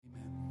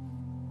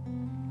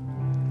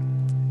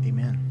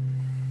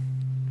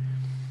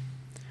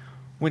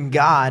When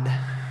God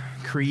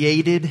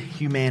created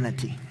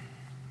humanity,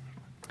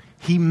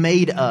 He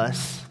made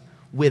us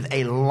with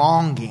a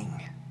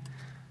longing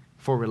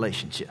for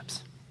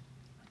relationships.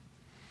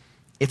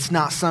 It's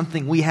not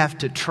something we have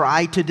to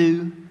try to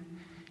do.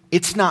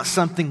 It's not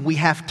something we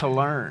have to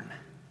learn.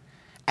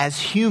 As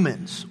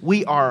humans,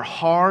 we are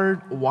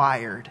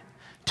hardwired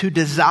to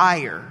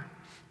desire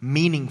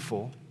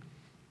meaningful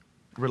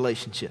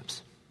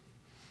relationships.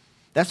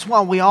 That's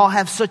why we all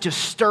have such a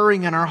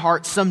stirring in our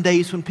hearts some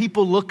days when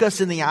people look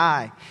us in the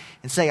eye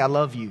and say, "I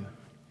love you,"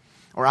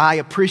 or "I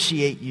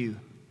appreciate you,"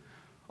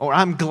 or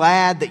 "I'm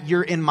glad that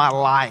you're in my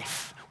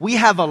life." We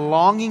have a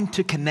longing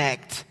to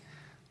connect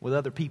with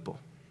other people.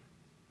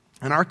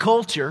 And our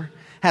culture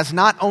has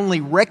not only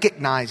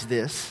recognized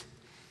this,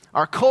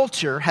 our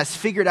culture has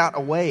figured out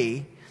a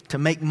way to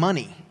make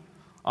money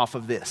off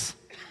of this.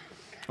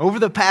 Over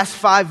the past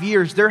 5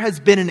 years, there has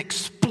been an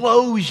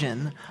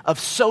explosion of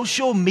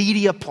social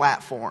media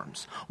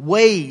platforms,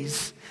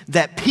 ways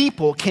that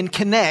people can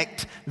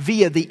connect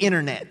via the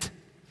internet.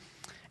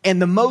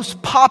 And the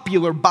most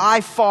popular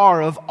by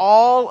far of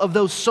all of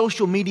those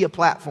social media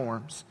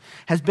platforms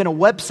has been a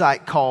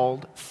website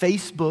called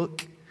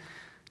Facebook.com.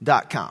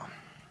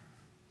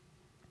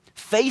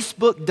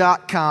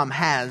 Facebook.com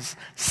has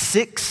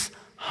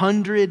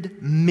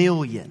 600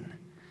 million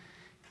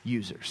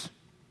users.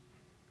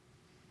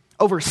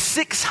 Over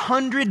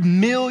 600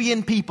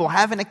 million people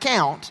have an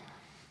account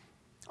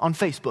on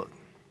Facebook.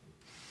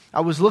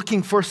 I was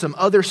looking for some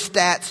other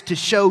stats to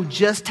show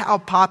just how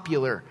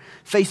popular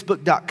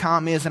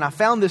Facebook.com is, and I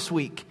found this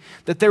week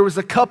that there was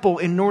a couple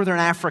in Northern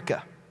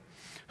Africa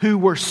who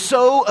were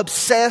so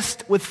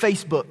obsessed with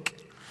Facebook.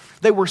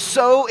 They were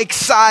so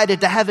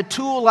excited to have a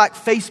tool like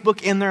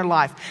Facebook in their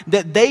life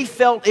that they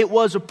felt it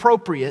was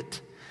appropriate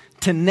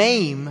to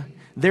name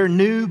their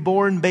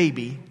newborn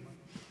baby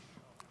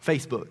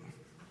Facebook.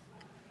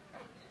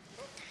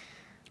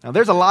 Now,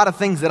 there's a lot of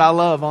things that I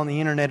love on the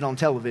internet and on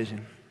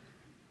television,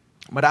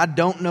 but I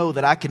don't know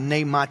that I can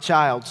name my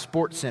child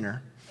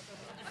SportsCenter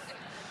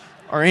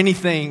or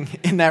anything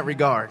in that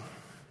regard.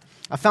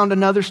 I found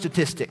another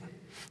statistic.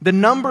 The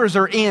numbers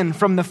are in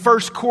from the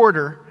first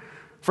quarter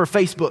for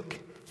Facebook.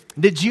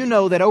 Did you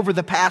know that over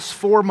the past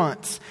 4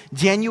 months,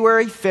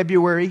 January,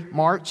 February,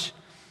 March,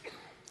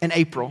 and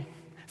April,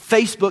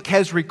 Facebook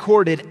has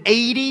recorded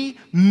 80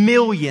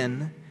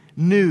 million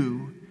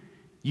new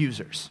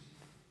users?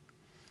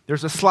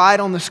 There's a slide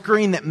on the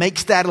screen that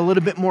makes that a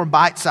little bit more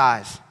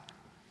bite-sized.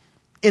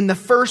 In the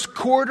first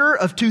quarter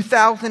of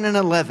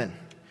 2011,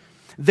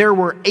 there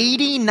were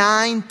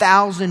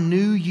 89,000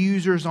 new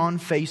users on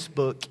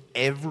Facebook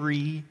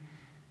every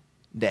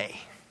day.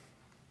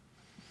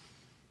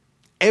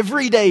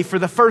 Every day for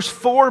the first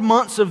 4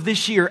 months of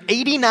this year,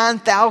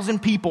 89,000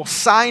 people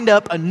signed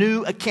up a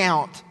new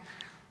account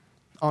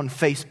on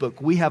Facebook.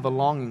 We have a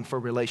longing for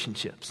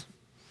relationships,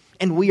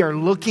 and we are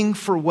looking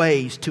for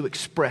ways to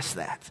express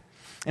that.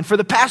 And for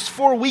the past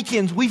 4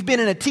 weekends, we've been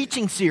in a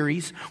teaching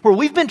series where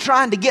we've been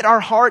trying to get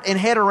our heart and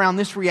head around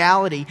this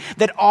reality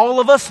that all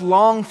of us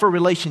long for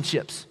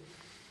relationships.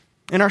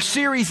 And our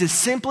series has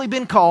simply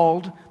been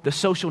called The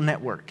Social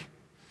Network.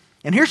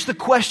 And here's the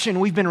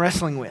question we've been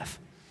wrestling with.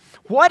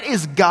 What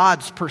is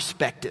God's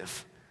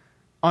perspective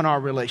on our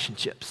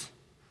relationships?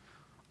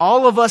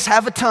 All of us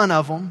have a ton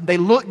of them. They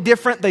look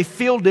different, they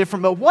feel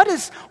different, but what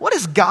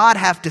does God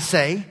have to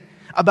say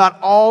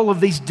about all of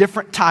these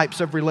different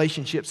types of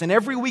relationships? And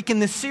every week in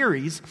this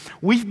series,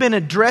 we've been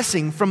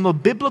addressing from a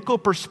biblical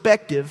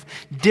perspective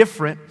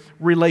different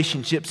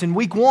relationships. In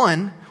week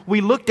 1,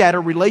 we looked at a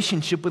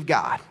relationship with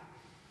God.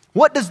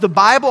 What does the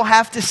Bible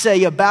have to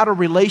say about a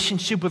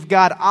relationship with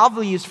God?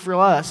 Obvious for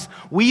us,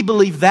 we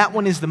believe that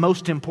one is the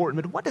most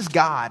important. But what does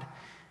God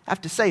have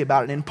to say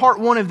about it? In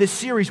part 1 of this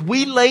series,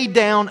 we laid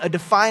down a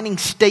defining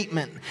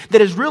statement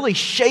that has really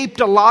shaped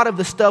a lot of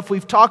the stuff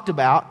we've talked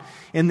about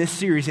in this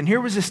series. And here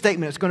was a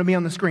statement. It's going to be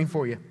on the screen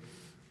for you.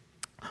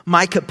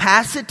 My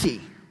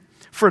capacity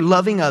for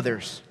loving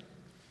others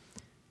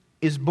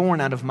is born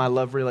out of my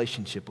love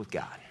relationship with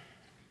God.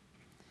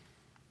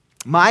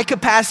 My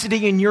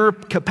capacity and your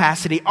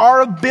capacity, our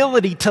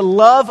ability to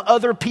love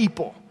other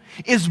people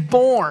is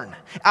born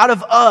out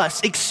of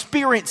us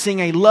experiencing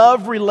a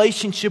love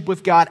relationship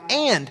with God.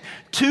 And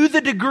to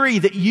the degree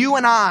that you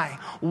and I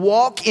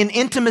walk in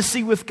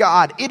intimacy with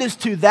God, it is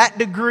to that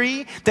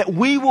degree that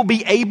we will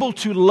be able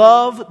to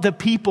love the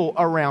people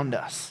around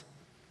us.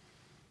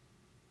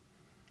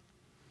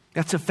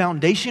 That's a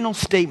foundational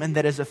statement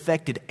that has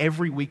affected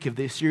every week of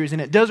this series.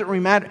 And it doesn't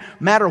really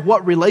matter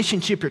what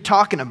relationship you're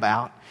talking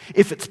about.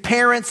 If it's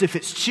parents, if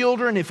it's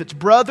children, if it's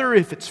brother,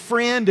 if it's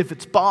friend, if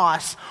it's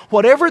boss,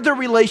 whatever the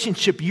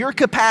relationship, your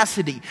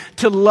capacity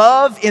to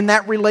love in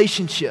that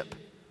relationship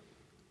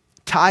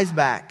ties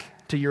back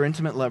to your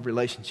intimate love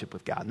relationship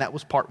with God. And that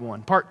was part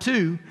 1. Part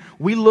 2,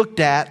 we looked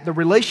at the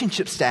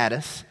relationship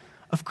status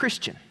of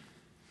Christian.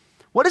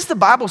 What does the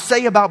Bible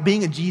say about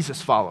being a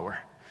Jesus follower?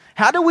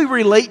 How do we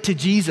relate to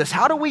Jesus?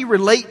 How do we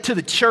relate to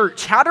the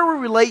church? How do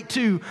we relate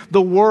to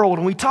the world?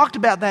 And we talked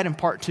about that in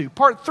part 2.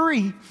 Part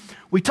 3,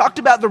 we talked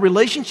about the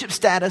relationship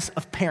status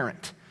of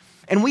parent.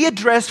 And we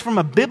address from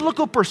a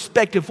biblical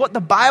perspective what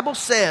the Bible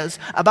says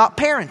about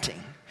parenting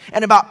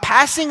and about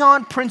passing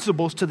on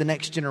principles to the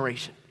next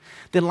generation.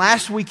 Then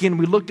last weekend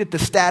we looked at the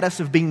status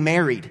of being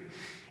married.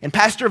 And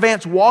Pastor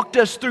Vance walked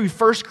us through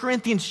 1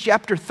 Corinthians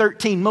chapter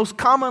 13, most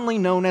commonly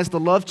known as the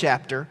love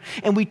chapter.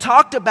 And we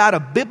talked about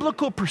a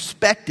biblical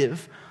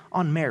perspective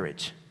on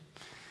marriage.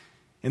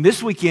 And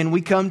this weekend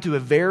we come to a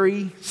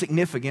very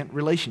significant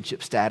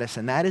relationship status,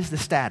 and that is the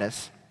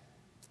status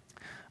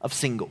of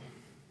single.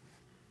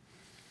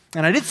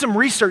 And I did some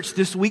research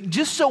this week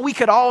just so we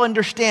could all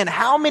understand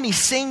how many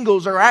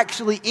singles are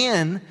actually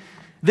in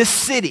this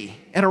city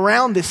and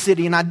around this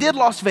city. And I did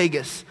Las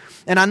Vegas.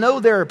 And I know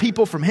there are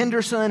people from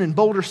Henderson and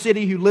Boulder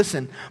City who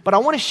listen, but I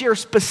want to share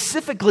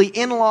specifically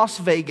in Las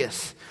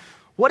Vegas,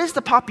 what is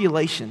the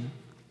population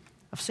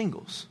of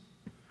singles?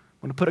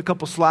 I'm going to put a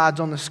couple slides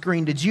on the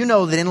screen. Did you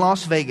know that in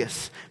Las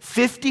Vegas,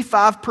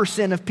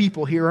 55% of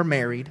people here are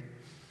married,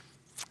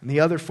 and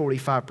the other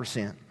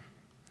 45%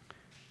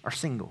 are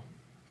single?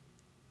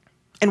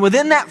 And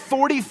within that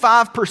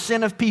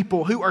 45% of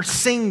people who are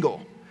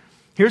single,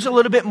 here's a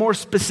little bit more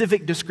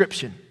specific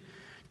description.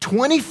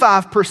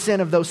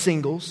 25% of those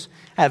singles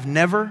have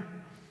never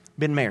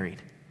been married.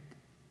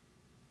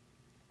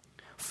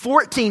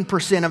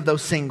 14% of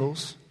those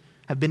singles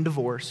have been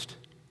divorced.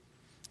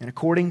 And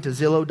according to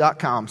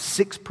Zillow.com,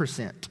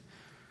 6%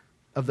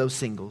 of those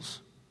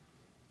singles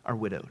are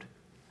widowed.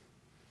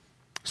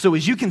 So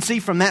as you can see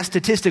from that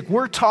statistic,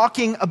 we're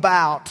talking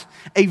about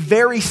a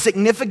very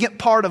significant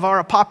part of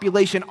our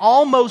population.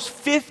 Almost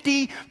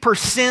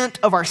 50%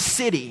 of our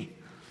city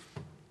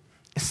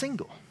is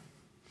single.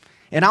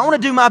 And I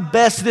want to do my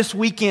best this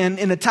weekend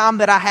in the time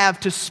that I have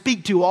to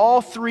speak to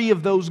all three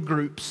of those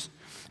groups.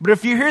 But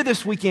if you're here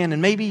this weekend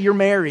and maybe you're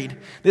married,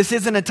 this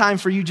isn't a time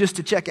for you just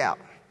to check out.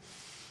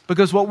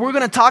 Because what we're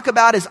going to talk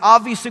about is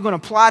obviously going to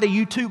apply to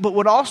you too, but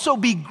would also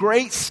be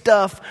great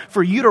stuff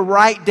for you to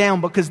write down,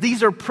 because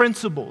these are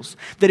principles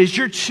that as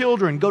your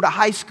children go to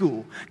high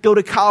school, go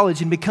to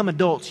college, and become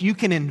adults, you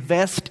can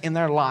invest in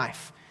their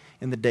life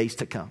in the days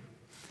to come.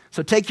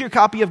 So take your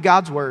copy of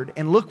God's Word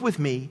and look with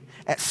me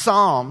at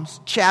Psalms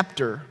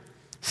chapter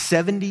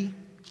 73.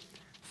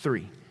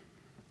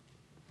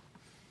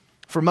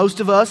 For most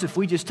of us, if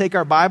we just take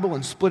our Bible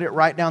and split it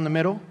right down the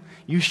middle,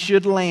 you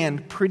should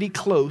land pretty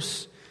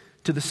close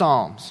to the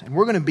Psalms. And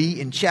we're going to be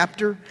in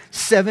chapter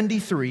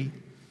 73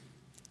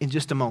 in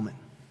just a moment.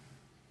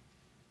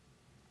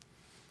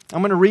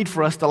 I'm going to read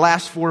for us the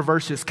last 4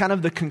 verses, kind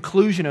of the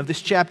conclusion of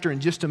this chapter in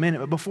just a minute.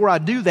 But before I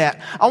do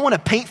that, I want to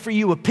paint for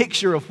you a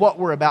picture of what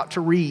we're about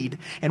to read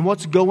and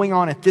what's going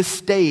on at this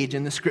stage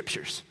in the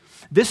Scriptures.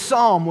 This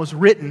psalm was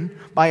written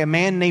by a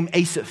man named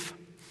Asaph.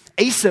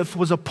 Asaph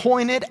was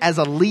appointed as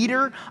a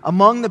leader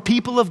among the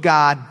people of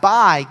God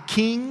by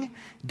King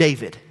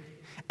David.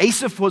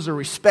 Asaph was a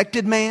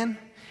respected man.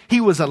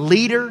 He was a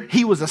leader.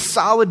 He was a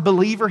solid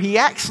believer. He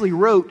actually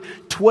wrote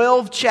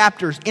 12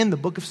 chapters in the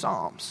book of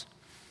Psalms.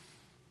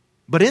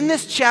 But in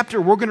this chapter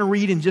we're going to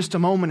read in just a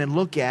moment and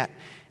look at,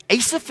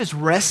 Asaph is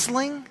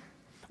wrestling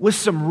with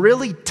some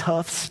really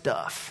tough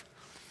stuff.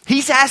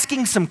 He's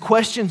asking some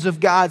questions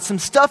of God, some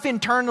stuff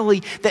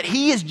internally that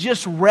he is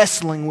just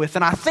wrestling with.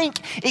 And I think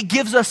it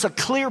gives us a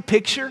clear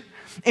picture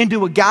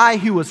into a guy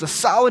who was a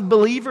solid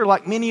believer,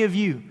 like many of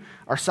you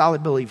are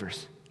solid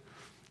believers.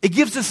 It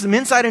gives us some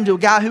insight into a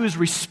guy who is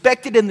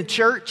respected in the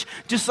church,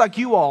 just like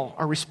you all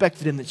are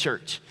respected in the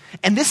church.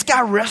 And this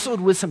guy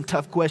wrestled with some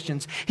tough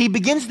questions. He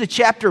begins the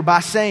chapter by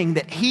saying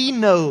that he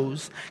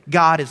knows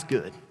God is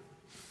good.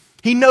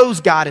 He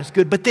knows God is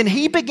good. But then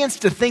he begins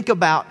to think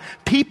about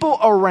people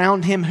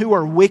around him who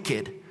are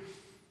wicked,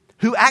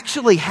 who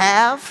actually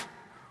have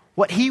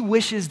what he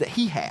wishes that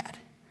he had.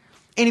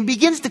 And he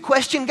begins to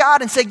question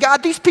God and say,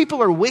 God, these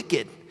people are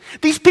wicked.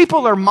 These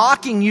people are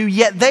mocking you,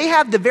 yet they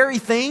have the very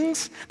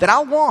things that I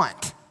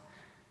want.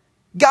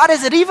 God,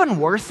 is it even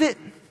worth it?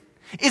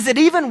 Is it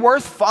even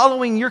worth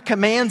following your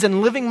commands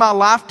and living my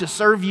life to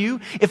serve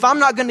you if I'm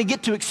not going to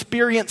get to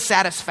experience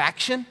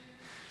satisfaction?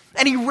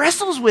 And he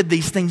wrestles with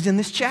these things in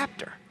this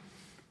chapter.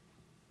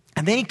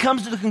 And then he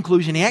comes to the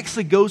conclusion. He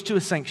actually goes to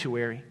a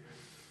sanctuary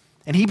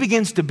and he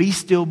begins to be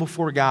still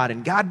before God.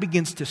 And God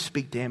begins to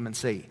speak to him and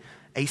say,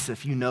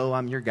 Asaph, you know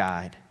I'm your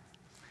guide.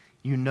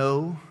 You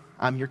know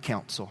I'm your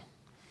counsel.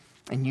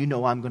 And you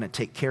know I'm going to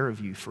take care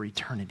of you for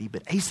eternity.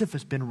 But Asaph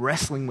has been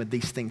wrestling with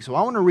these things. So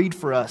I want to read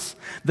for us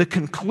the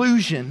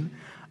conclusion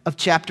of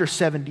chapter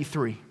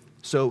 73.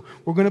 So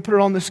we're going to put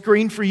it on the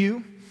screen for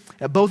you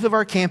at both of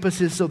our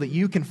campuses so that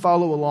you can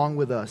follow along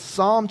with us.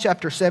 Psalm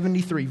chapter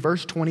 73,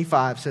 verse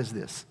 25 says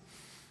this.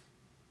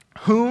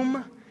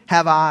 Whom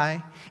have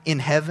I in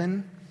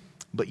heaven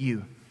but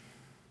you?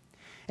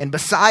 And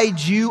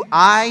besides you,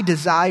 I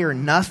desire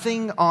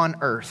nothing on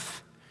earth.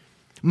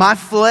 My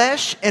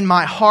flesh and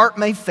my heart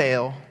may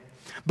fail,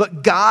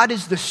 but God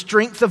is the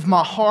strength of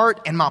my heart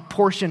and my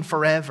portion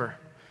forever.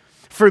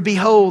 For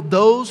behold,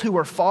 those who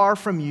are far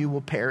from you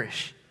will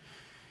perish.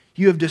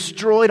 You have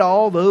destroyed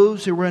all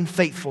those who were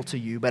unfaithful to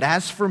you. But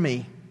as for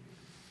me,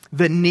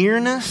 the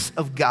nearness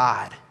of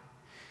God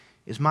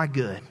is my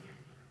good.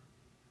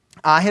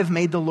 I have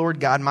made the Lord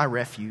God my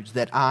refuge,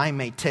 that I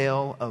may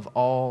tell of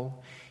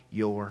all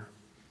your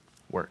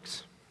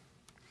works.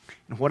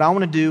 And what I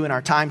want to do in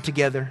our time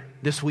together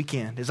this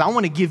weekend is I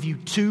want to give you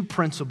two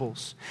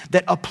principles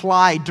that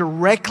apply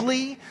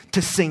directly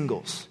to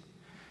singles.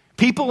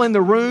 People in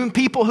the room,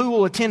 people who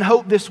will attend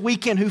Hope this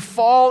weekend who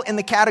fall in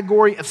the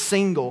category of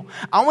single.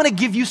 I want to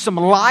give you some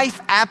life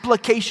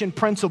application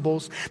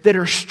principles that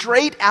are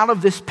straight out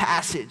of this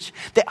passage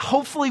that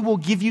hopefully will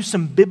give you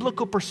some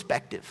biblical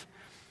perspective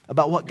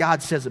about what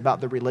God says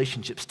about the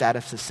relationship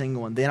status of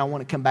single. And then I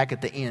want to come back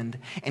at the end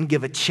and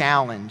give a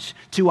challenge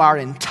to our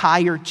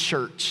entire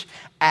church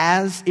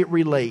as it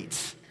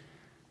relates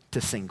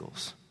to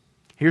singles.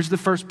 Here's the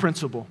first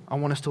principle I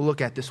want us to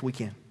look at this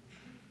weekend.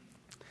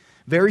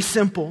 Very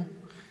simple,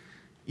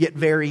 yet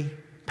very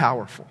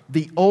powerful.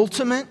 The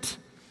ultimate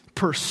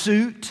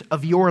pursuit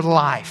of your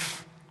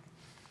life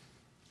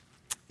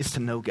is to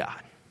know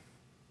God.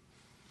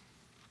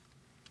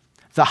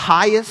 The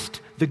highest,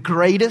 the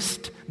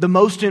greatest, the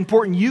most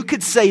important, you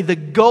could say the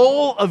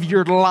goal of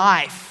your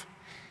life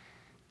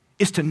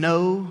is to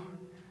know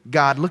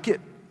God. Look at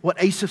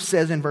what Asaph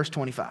says in verse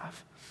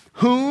 25.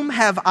 Whom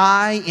have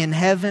I in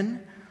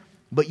heaven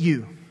but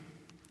you?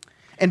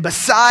 And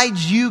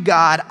besides you,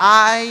 God,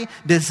 I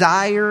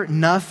desire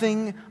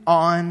nothing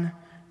on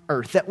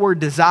earth. That word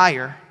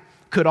desire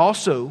could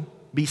also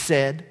be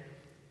said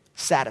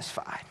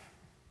satisfied.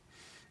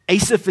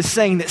 Asaph is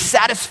saying that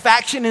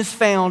satisfaction is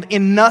found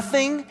in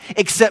nothing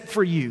except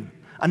for you.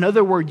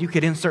 Another word you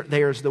could insert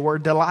there is the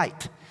word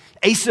delight.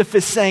 Asaph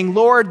is saying,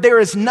 Lord,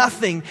 there is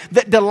nothing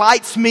that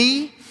delights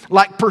me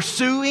like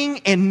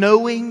pursuing and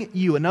knowing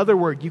you. Another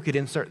word you could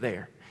insert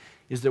there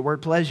is the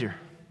word pleasure.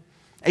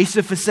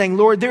 Asaph is saying,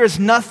 Lord, there is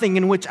nothing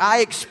in which I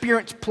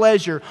experience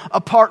pleasure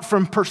apart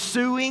from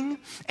pursuing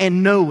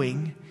and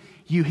knowing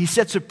you. He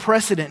sets a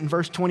precedent in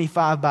verse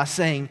 25 by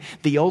saying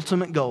the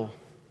ultimate goal,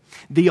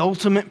 the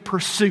ultimate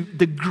pursuit,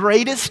 the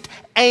greatest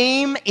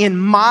aim in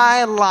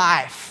my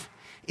life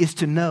is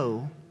to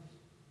know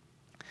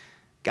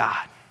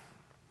God.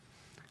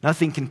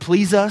 Nothing can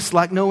please us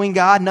like knowing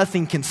God.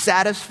 Nothing can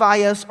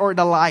satisfy us or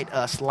delight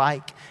us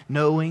like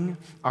knowing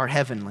our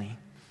Heavenly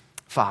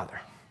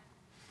Father.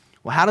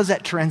 Well, how does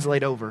that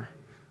translate over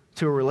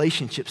to a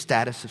relationship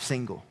status of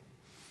single?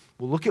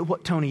 Well, look at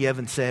what Tony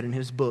Evans said in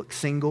his book,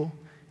 Single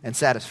and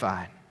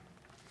Satisfied.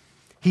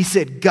 He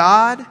said,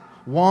 God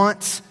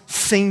wants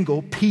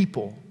single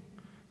people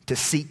to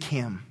seek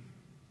Him.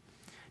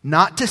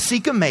 Not to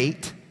seek a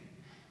mate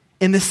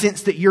in the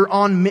sense that you're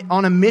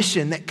on a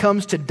mission that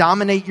comes to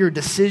dominate your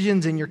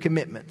decisions and your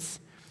commitments.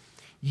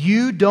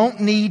 You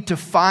don't need to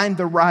find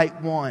the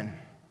right one.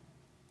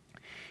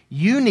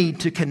 You need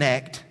to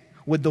connect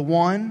with the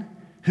one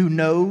who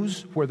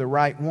knows where the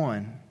right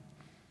one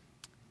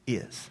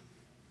is.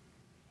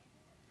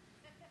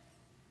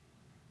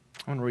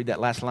 I want to read that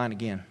last line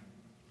again.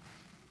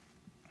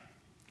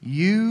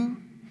 You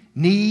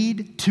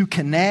need to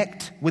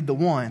connect with the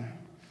one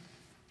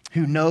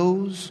who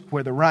knows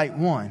where the right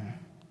one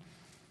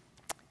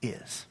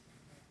is.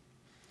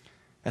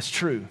 That's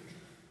true.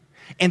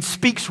 And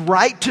speaks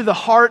right to the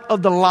heart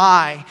of the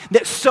lie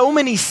that so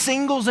many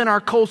singles in our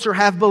culture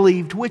have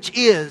believed, which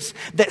is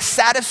that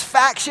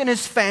satisfaction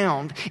is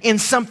found in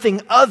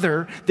something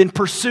other than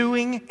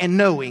pursuing and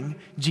knowing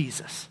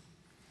Jesus.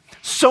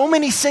 So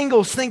many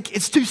singles think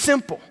it's too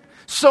simple.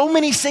 So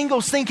many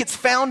singles think it's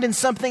found in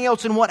something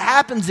else. And what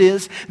happens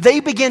is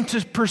they begin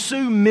to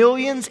pursue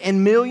millions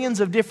and millions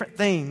of different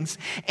things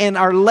and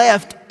are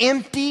left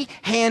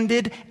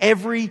empty-handed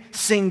every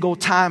single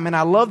time. And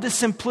I love the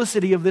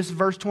simplicity of this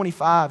verse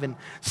 25 in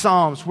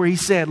Psalms where he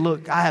said,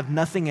 look, I have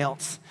nothing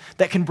else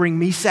that can bring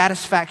me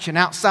satisfaction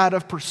outside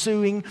of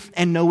pursuing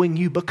and knowing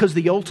you, because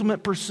the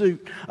ultimate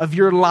pursuit of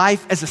your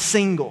life as a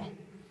single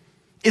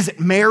isn't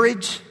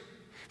marriage.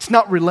 It's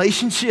not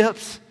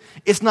relationships.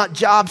 It's not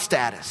job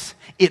status.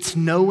 It's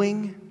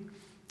knowing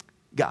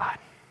God.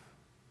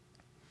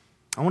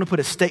 I want to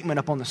put a statement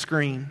up on the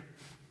screen,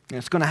 and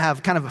it's going to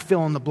have kind of a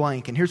fill in the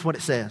blank. And here's what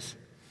it says.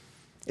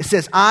 It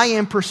says, I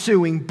am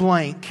pursuing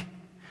blank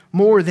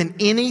more than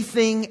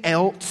anything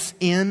else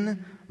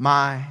in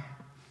my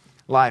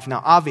life.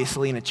 Now,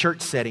 obviously, in a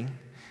church setting,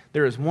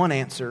 there is one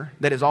answer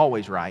that is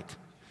always right,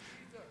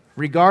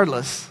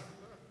 regardless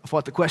of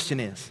what the question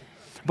is.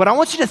 But I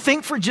want you to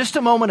think for just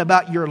a moment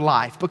about your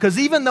life, because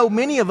even though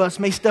many of us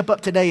may step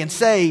up today and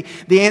say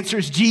the answer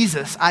is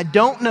Jesus, I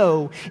don't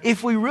know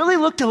if we really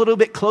looked a little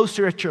bit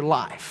closer at your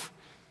life,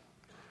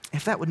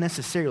 if that would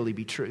necessarily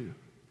be true.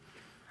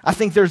 I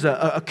think there's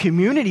a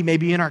community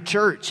maybe in our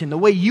church, and the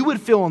way you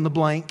would fill in the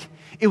blank,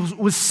 it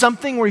was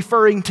something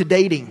referring to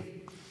dating.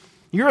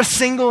 You're a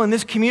single in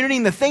this community,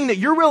 and the thing that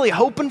you're really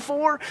hoping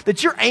for,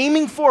 that you're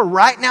aiming for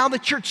right now,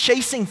 that you're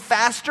chasing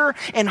faster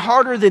and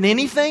harder than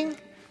anything,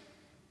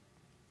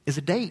 is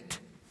a date.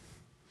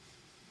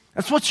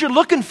 That's what you're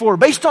looking for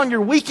based on your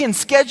weekend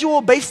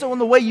schedule, based on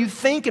the way you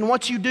think and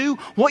what you do.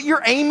 What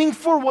you're aiming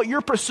for, what you're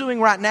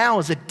pursuing right now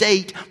is a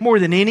date more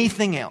than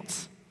anything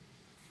else.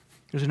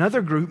 There's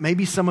another group,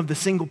 maybe some of the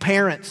single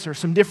parents or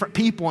some different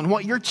people, and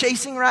what you're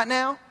chasing right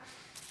now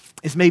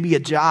is maybe a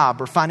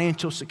job or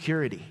financial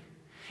security.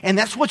 And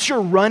that's what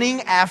you're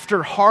running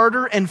after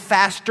harder and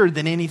faster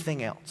than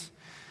anything else.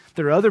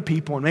 There are other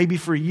people, and maybe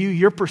for you,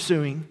 you're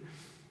pursuing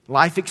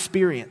life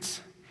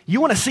experience. You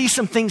want to see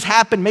some things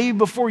happen maybe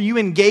before you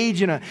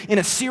engage in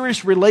a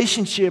serious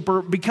relationship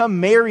or become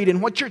married,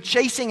 and what you're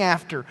chasing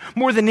after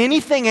more than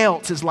anything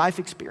else is life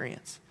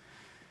experience.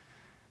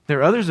 There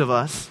are others of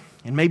us,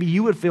 and maybe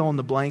you would fill in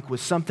the blank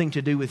with something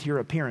to do with your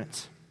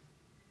appearance.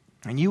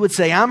 And you would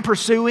say, I'm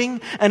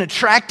pursuing an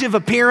attractive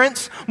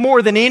appearance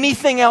more than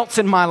anything else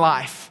in my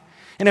life.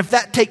 And if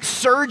that takes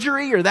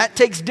surgery or that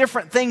takes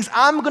different things,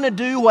 I'm going to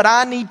do what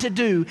I need to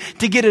do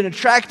to get an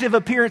attractive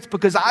appearance,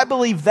 because I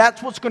believe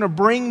that's what's going to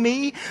bring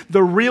me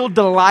the real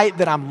delight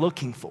that I'm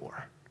looking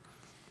for.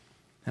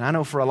 And I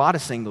know for a lot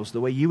of singles, the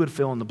way you would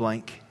fill in the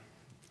blank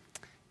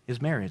is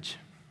marriage.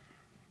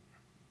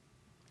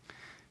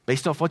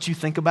 Based off what you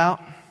think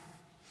about,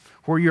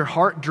 where your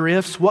heart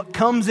drifts, what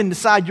comes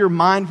inside your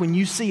mind when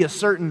you see a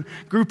certain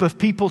group of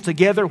people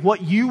together,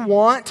 what you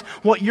want,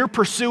 what you're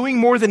pursuing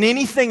more than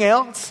anything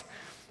else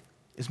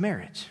is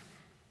marriage.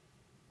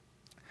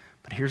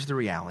 But here's the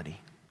reality,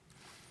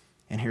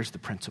 and here's the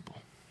principle,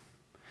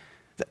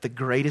 that the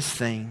greatest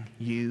thing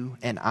you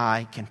and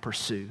I can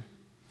pursue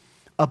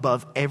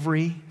above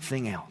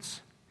everything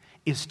else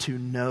is to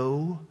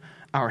know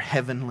our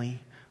Heavenly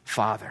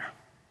Father.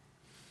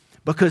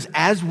 Because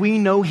as we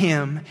know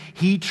Him,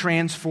 He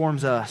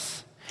transforms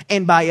us.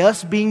 And by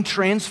us being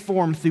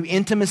transformed through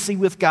intimacy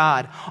with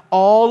God,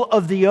 all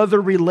of the other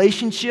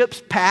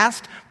relationships,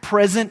 past,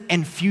 present,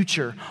 and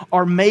future,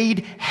 are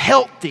made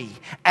healthy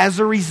as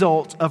a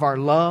result of our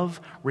love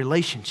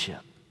relationship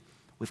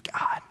with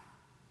God.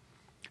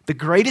 The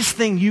greatest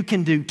thing you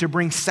can do to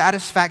bring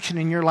satisfaction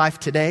in your life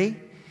today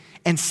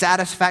and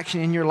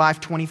satisfaction in your life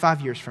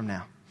 25 years from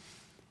now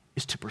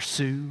is to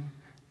pursue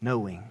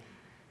knowing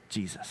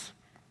Jesus.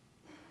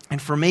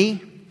 And for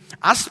me,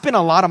 I spent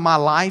a lot of my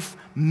life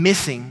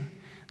missing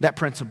that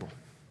principle.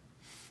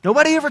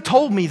 Nobody ever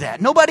told me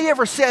that. Nobody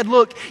ever said,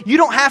 look, you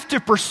don't have to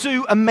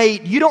pursue a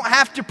mate. You don't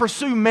have to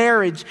pursue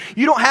marriage.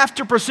 You don't have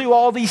to pursue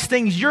all these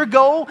things. Your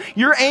goal,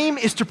 your aim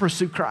is to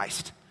pursue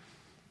Christ.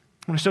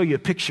 I want to show you a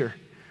picture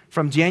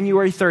from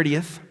January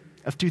 30th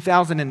of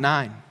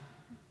 2009.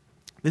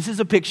 This is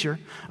a picture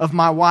of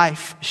my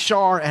wife,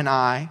 Shar, and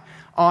I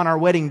on our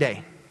wedding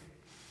day.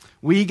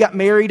 We got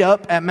married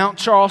up at Mount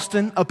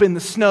Charleston, up in the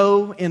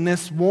snow, in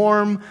this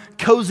warm,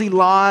 cozy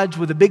lodge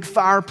with a big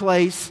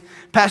fireplace.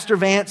 Pastor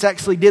Vance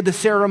actually did the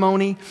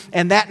ceremony.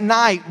 And that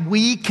night,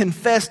 we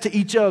confessed to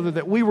each other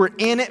that we were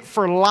in it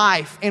for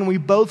life. And we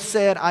both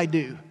said, I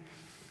do.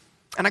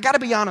 And I got to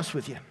be honest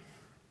with you.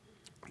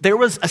 There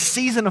was a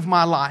season of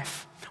my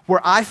life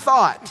where I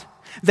thought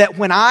that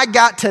when I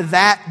got to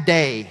that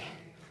day,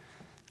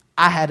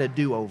 I had a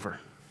do-over.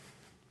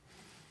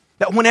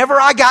 That whenever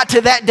I got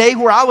to that day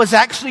where I was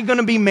actually going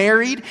to be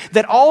married,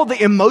 that all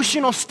the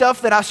emotional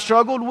stuff that I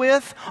struggled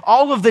with,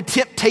 all of the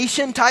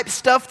temptation type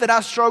stuff that I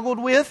struggled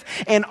with,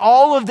 and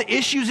all of the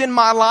issues in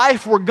my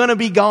life were going to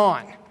be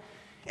gone.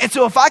 And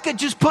so if I could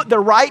just put the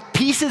right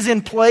pieces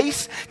in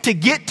place to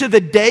get to the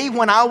day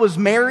when I was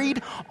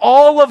married,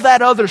 all of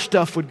that other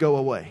stuff would go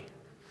away.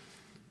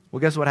 Well,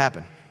 guess what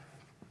happened?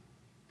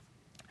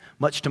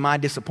 Much to my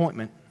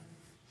disappointment,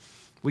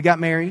 we got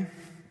married.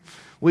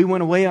 We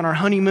went away on our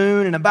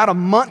honeymoon, and about a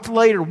month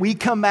later, we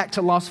come back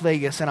to Las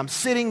Vegas, and I'm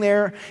sitting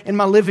there in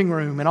my living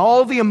room, and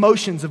all the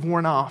emotions have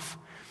worn off.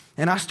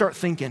 And I start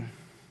thinking,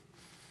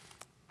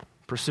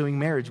 pursuing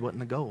marriage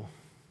wasn't the goal.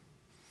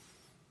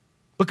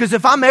 Because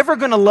if I'm ever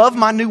going to love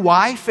my new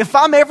wife, if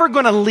I'm ever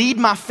going to lead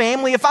my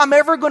family, if I'm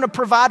ever going to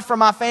provide for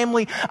my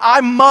family,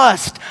 I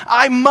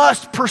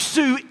must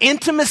pursue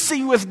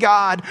intimacy with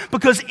God,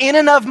 because in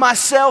and of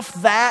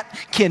myself, that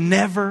can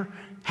never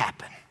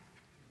happen.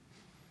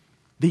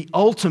 The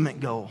ultimate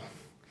goal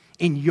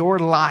in your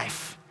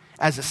life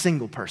as a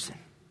single person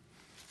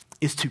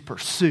is to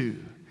pursue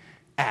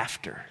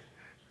after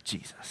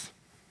Jesus.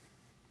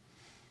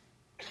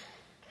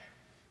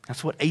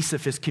 That's what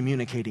Asaph is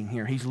communicating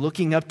here. He's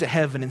looking up to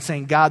heaven and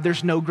saying, God,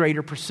 there's no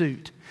greater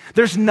pursuit.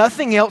 There's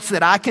nothing else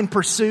that I can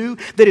pursue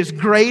that is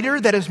greater,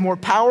 that is more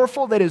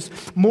powerful, that is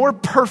more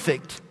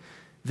perfect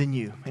than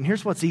you. And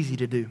here's what's easy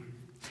to do.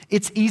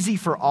 It's easy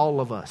for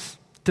all of us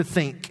to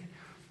think,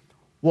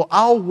 well,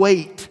 I'll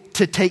wait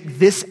to take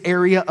this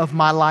area of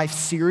my life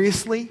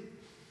seriously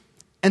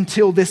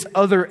until this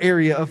other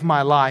area of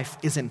my life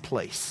is in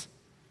place.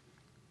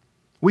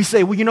 We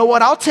say, well, you know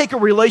what? I'll take a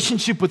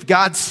relationship with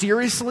God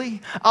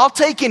seriously. I'll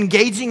take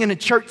engaging in a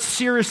church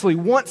seriously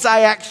once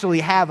I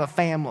actually have a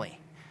family.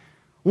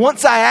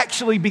 Once I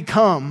actually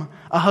become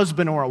a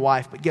husband or a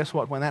wife. But guess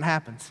what? When that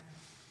happens,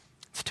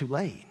 it's too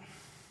late.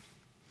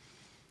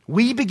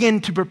 We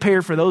begin to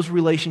prepare for those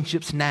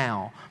relationships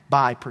now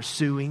by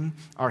pursuing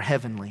our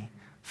Heavenly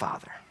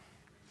Father.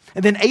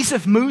 And then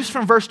Asaph moves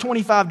from verse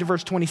 25 to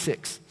verse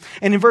 26.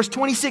 And in verse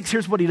 26,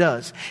 here's what he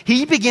does.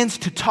 He begins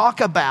to talk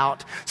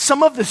about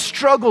some of the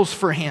struggles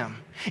for him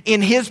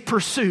in his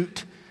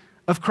pursuit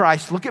of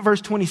Christ. Look at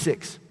verse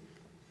 26.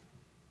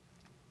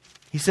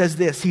 He says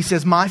this. He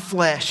says, my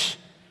flesh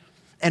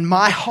and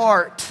my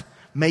heart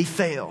may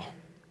fail.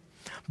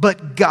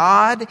 But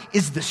God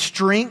is the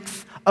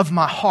strength of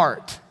my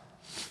heart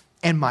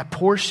and my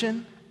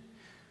portion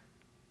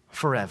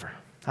forever.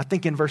 I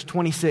think in verse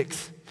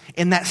 26,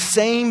 in that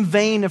same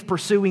vein of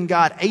pursuing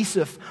God,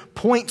 Asaph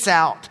points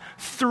out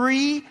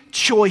 3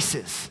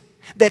 choices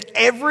that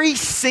every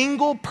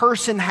single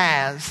person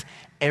has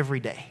every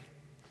day.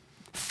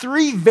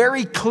 3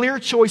 very clear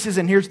choices,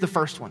 and here's the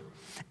first one.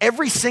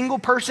 Every single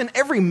person,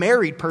 every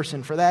married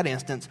person for that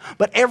instance,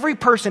 but every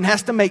person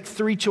has to make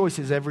 3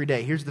 choices every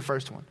day. Here's the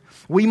first one.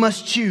 We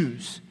must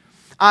choose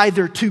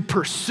either to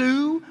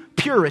pursue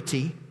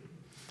purity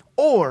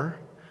or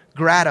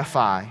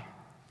gratify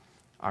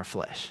our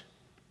flesh.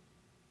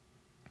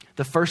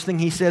 The first thing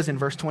he says in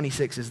verse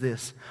 26 is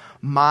this: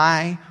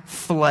 my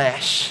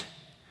flesh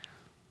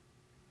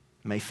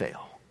may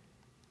fail.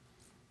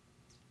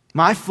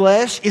 My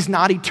flesh is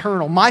not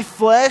eternal. My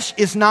flesh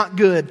is not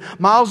good.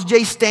 Miles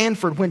J.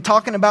 Stanford, when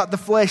talking about the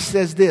flesh,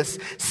 says this: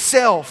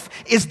 self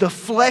is the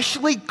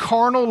fleshly,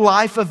 carnal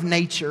life of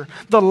nature,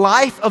 the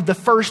life of the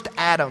first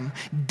Adam,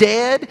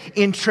 dead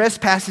in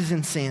trespasses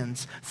and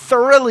sins,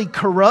 thoroughly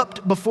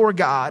corrupt before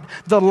God,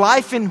 the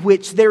life in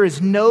which there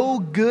is no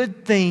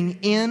good thing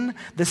in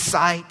the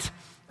sight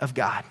of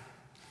God.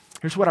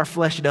 Here's what our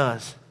flesh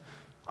does.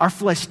 Our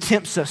flesh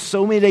tempts us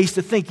so many days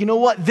to think, you know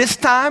what? This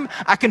time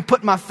I can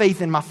put my faith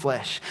in my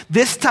flesh.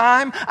 This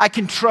time I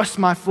can trust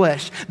my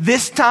flesh.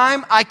 This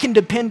time I can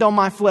depend on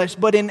my flesh.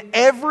 But in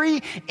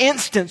every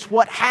instance,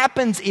 what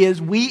happens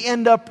is we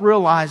end up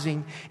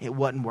realizing it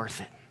wasn't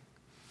worth it.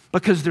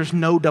 Because there's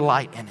no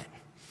delight in it.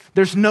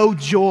 There's no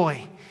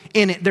joy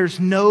in it. There's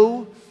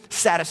no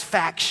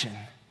satisfaction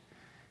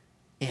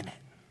in it.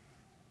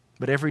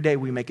 But every day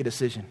we make a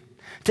decision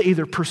to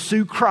either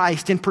pursue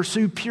Christ and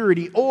pursue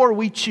purity, or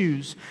we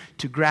choose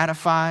to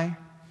gratify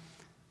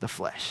the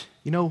flesh.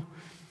 You know,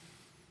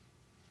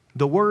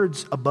 the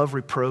words above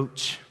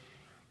reproach,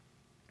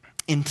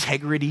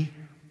 integrity,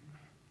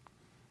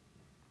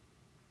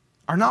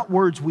 are not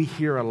words we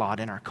hear a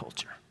lot in our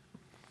culture.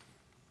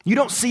 You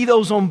don't see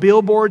those on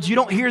billboards. You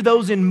don't hear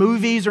those in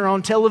movies or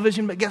on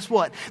television. But guess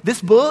what?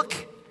 This book,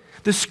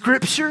 the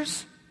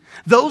scriptures,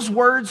 those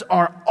words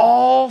are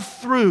all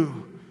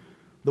through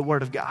the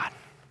Word of God.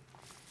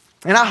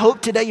 And I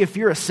hope today, if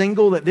you're a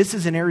single, that this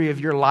is an area of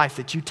your life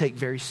that you take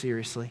very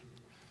seriously.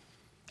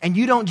 And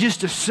you don't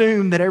just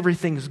assume that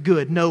everything's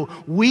good. No,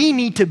 we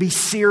need to be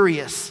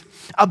serious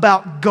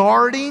about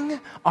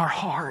guarding our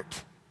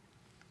heart,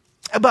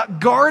 about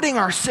guarding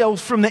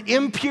ourselves from the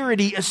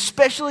impurity,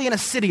 especially in a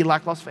city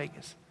like Las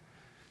Vegas.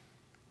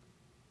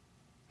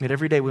 That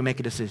every day we make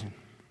a decision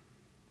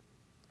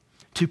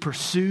to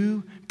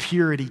pursue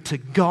purity, to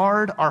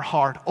guard our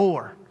heart,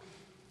 or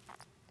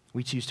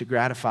we choose to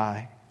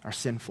gratify our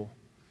sinful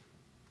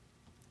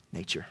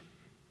nature.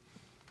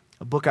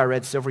 A book I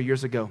read several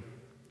years ago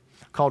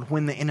called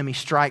When the Enemy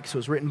Strikes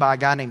was written by a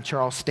guy named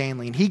Charles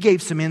Stanley. And he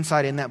gave some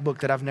insight in that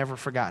book that I've never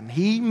forgotten.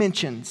 He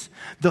mentions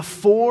the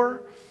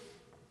 4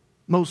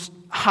 most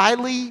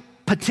highly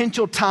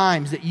potential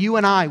times that you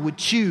and I would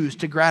choose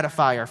to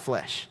gratify our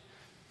flesh.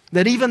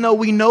 That even though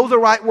we know the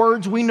right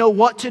words, we know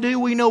what to do,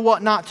 we know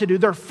what not to do.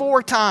 There are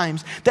 4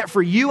 times that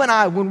for you and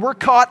I, when we're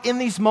caught in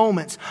these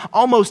moments,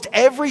 almost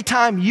every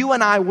time you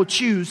and I will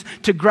choose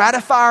to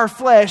gratify our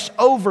flesh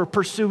over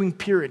pursuing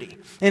purity.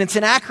 And it's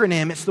an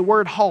acronym. It's the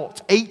word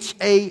HALT,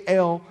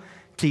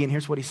 H-A-L-T. And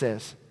here's what he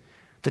says.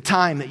 The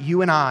time that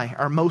you and I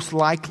are most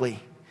likely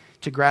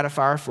to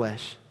gratify our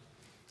flesh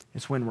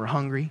is when we're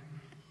hungry,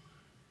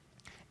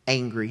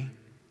 angry,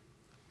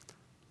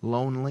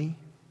 lonely,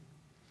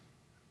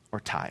 or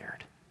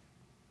tired.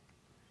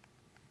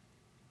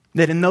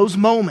 That in those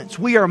moments,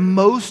 we are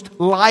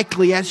most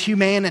likely as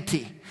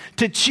humanity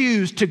to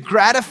choose to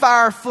gratify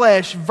our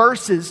flesh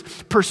versus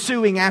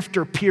pursuing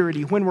after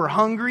purity. When we're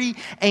hungry,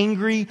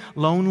 angry,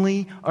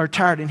 lonely, or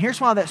tired. And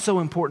here's why that's so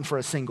important for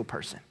a single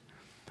person.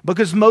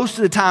 Because most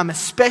of the time,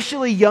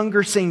 especially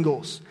younger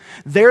singles,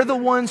 they're the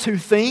ones who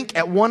think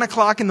at 1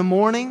 o'clock in the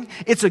morning,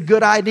 it's a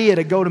good idea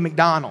to go to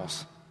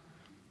McDonald's.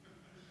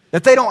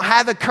 That they don't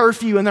have a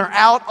curfew and they're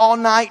out all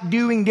night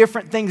doing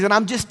different things. And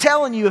I'm just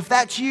telling you, if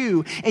that's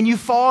you and you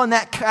fall in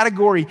that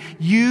category,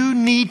 you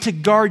need to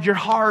guard your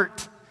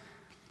heart.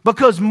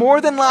 Because more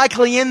than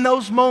likely in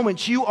those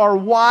moments, you are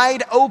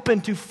wide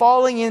open to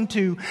falling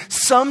into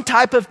some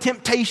type of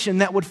temptation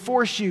that would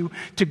force you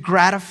to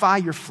gratify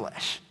your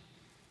flesh.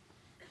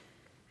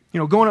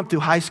 You know, going up through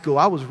high school,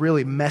 I was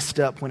really messed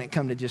up when it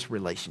came to just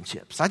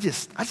relationships. I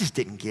just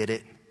didn't get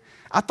it.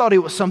 I thought it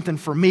was something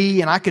for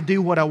me and I could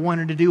do what I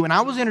wanted to do. And I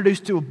was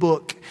introduced to a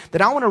book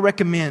that I want to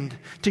recommend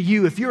to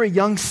you if you're a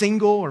young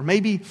single or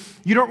maybe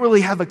you don't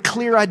really have a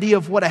clear idea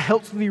of what a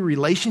healthy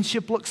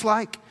relationship looks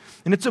like.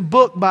 And it's a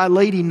book by a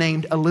lady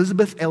named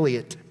Elizabeth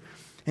Elliot.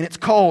 And it's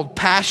called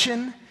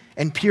Passion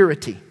and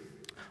Purity: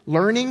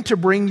 Learning to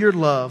Bring Your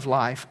Love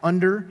Life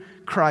Under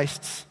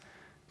Christ's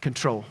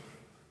Control.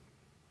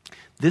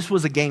 This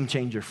was a game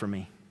changer for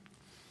me.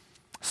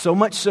 So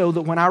much so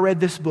that when I read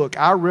this book,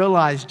 I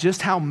realized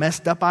just how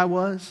messed up I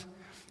was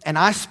and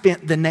I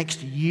spent the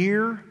next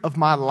year of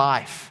my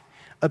life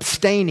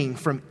abstaining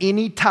from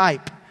any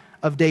type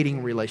of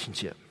dating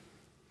relationship.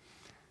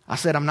 I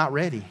said, I'm not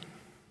ready.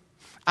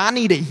 I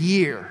need a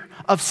year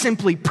of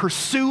simply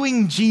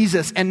pursuing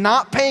Jesus and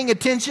not paying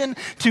attention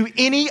to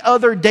any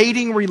other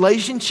dating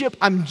relationship.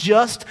 I'm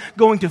just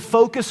going to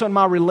focus on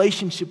my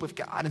relationship with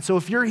God. And so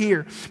if you're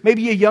here,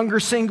 maybe a younger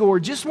single, or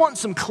just want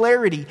some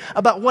clarity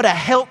about what a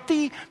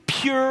healthy,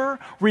 pure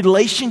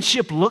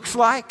relationship looks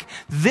like,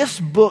 this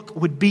book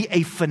would be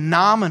a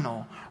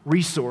phenomenal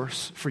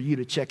resource for you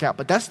to check out.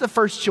 But that's the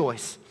first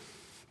choice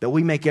that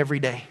we make every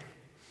day.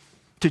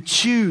 To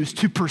choose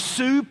to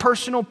pursue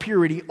personal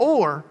purity,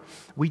 or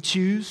we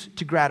choose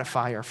to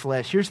gratify our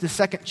flesh. Here's the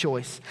second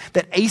choice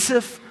that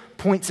Asaph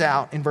points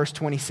out in verse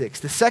 26.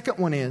 The second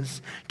one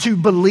is to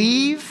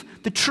believe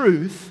the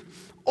truth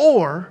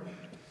or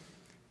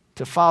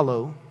to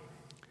follow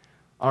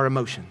our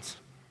emotions.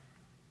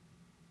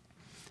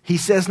 He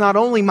says not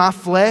only my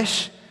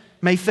flesh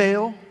may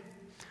fail,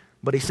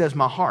 but he says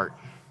my heart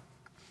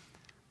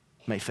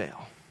may fail.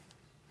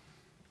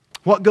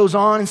 What goes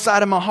on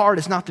inside of my heart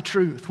is not the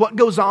truth. What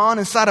goes on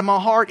inside of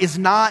my heart is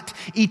not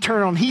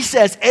eternal. And he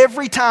says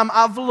every time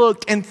I've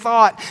looked and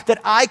thought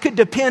that I could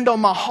depend on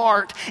my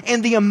heart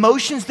and the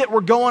emotions that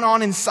were going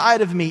on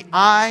inside of me,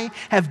 I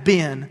have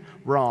been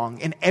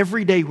wrong. And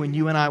every day when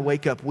you and I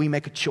wake up, we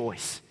make a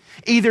choice.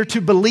 Either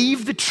to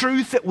believe the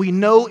truth that we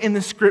know in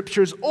the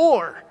scriptures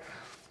or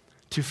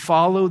to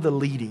follow the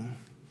leading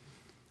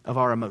of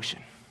our emotion.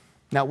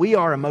 Now, we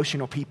are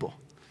emotional people.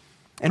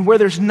 And where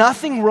there's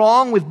nothing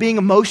wrong with being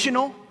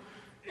emotional,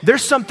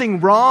 there's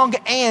something wrong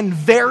and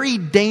very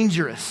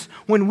dangerous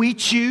when we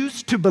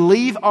choose to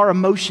believe our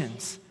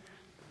emotions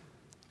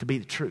to be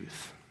the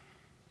truth.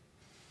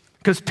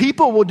 Because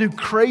people will do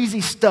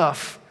crazy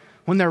stuff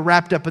when they're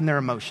wrapped up in their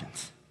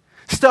emotions.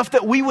 Stuff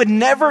that we would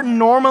never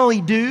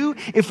normally do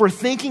if we're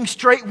thinking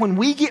straight. When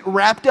we get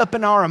wrapped up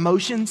in our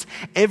emotions,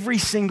 every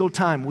single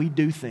time we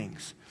do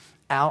things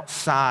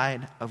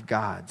outside of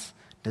God's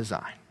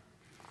design.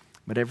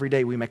 But every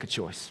day we make a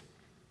choice.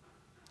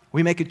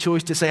 We make a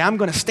choice to say, I'm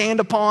going to stand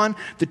upon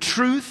the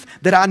truth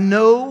that I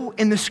know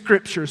in the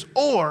scriptures,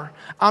 or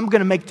I'm going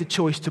to make the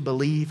choice to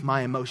believe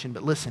my emotion.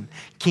 But listen,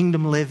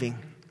 kingdom living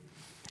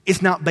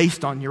is not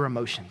based on your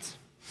emotions.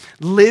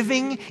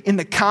 Living in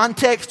the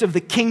context of the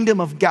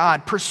kingdom of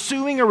God,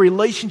 pursuing a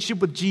relationship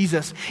with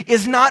Jesus,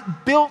 is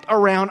not built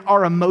around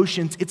our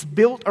emotions. It's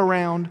built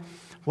around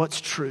what's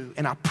true.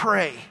 And I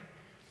pray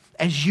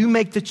as you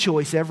make the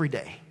choice every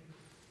day,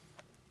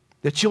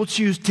 that you'll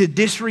choose to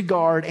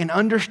disregard and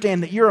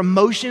understand that your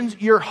emotions,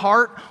 your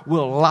heart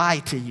will lie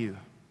to you.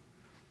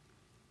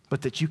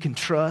 But that you can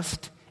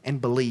trust and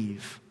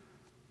believe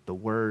the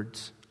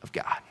words of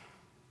God.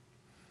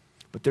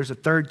 But there's a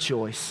third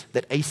choice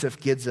that Asaph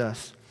gives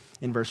us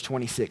in verse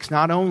 26.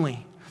 Not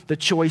only the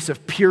choice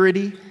of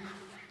purity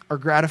or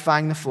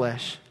gratifying the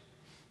flesh,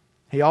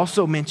 he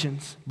also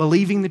mentions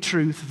believing the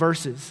truth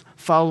versus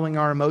following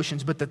our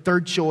emotions. But the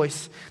third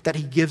choice that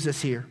he gives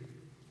us here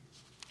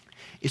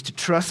is to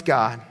trust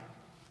God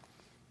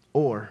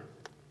or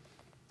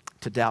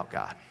to doubt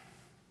God.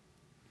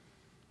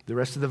 The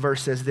rest of the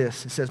verse says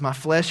this. It says, my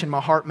flesh and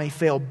my heart may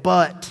fail,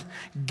 but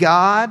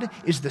God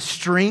is the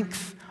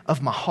strength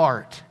of my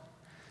heart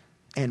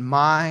and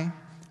my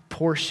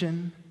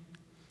portion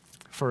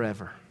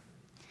forever.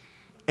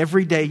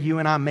 Every day you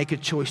and I make a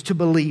choice to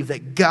believe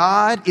that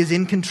God is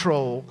in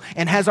control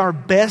and has our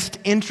best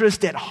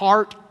interest at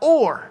heart,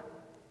 or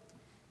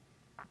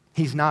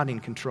he's not in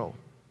control.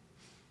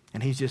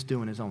 And he's just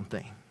doing his own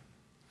thing.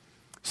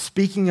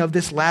 Speaking of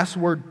this last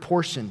word,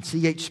 portion,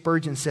 C.H.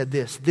 Spurgeon said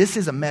this. This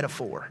is a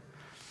metaphor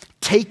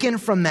taken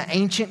from the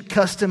ancient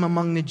custom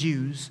among the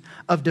Jews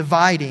of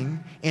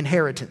dividing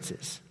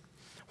inheritances,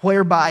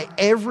 whereby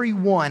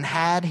everyone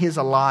had his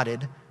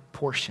allotted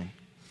portion.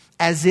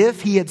 As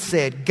if he had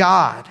said,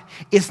 God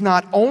is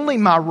not only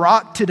my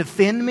rock to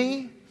defend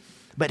me,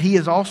 but he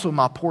is also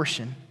my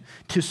portion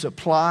to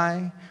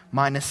supply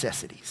my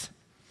necessities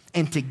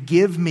and to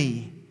give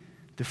me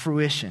the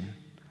fruition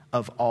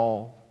of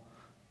all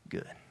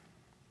good.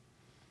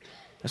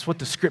 That's what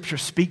the scripture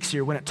speaks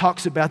here when it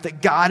talks about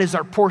that God is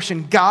our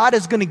portion. God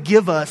is going to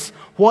give us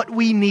what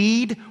we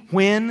need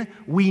when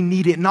we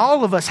need it. And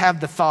all of us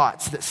have the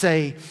thoughts that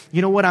say,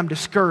 you know what, I'm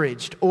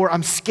discouraged, or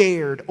I'm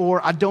scared,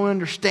 or I don't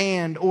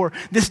understand, or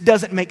this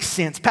doesn't make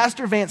sense.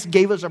 Pastor Vance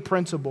gave us a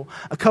principle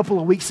a couple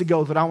of weeks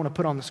ago that I want to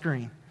put on the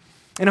screen.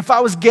 And if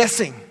I was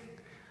guessing,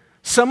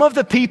 some of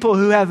the people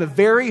who have a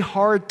very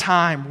hard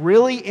time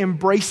really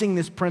embracing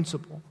this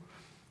principle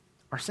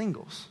are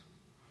singles.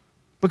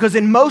 Because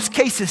in most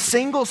cases,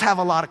 singles have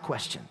a lot of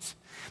questions.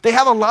 They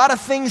have a lot of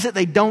things that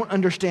they don't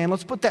understand.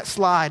 Let's put that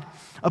slide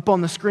up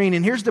on the screen.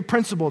 And here's the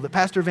principle that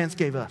Pastor Vance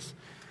gave us.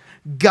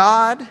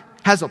 God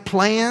has a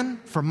plan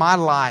for my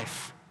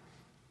life.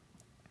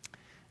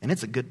 And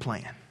it's a good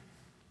plan.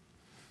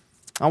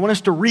 I want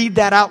us to read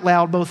that out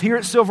loud, both here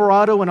at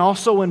Silverado and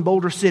also in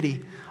Boulder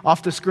City,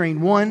 off the screen.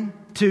 1,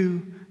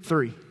 2,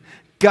 3.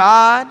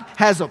 God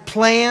has a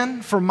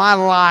plan for my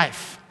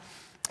life,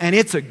 and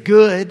it's a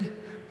good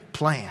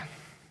plan.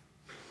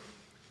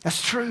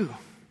 That's true.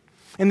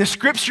 And the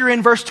scripture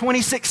in verse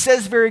 26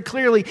 says very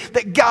clearly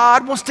that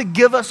God wants to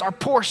give us our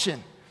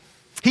portion.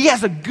 He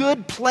has a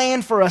good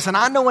plan for us. And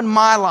I know in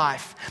my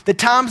life, the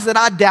times that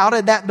I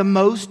doubted that the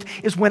most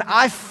is when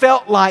I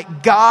felt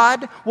like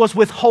God was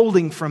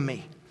withholding from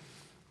me.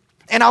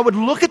 And I would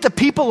look at the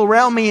people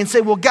around me and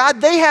say, well,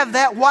 God, they have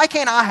that. Why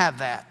can't I have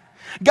that?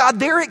 God,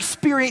 they're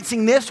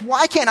experiencing this.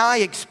 Why can't I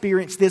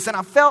experience this? And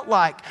I felt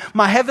like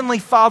my Heavenly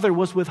Father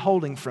was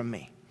withholding from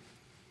me.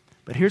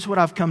 But here's what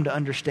I've come to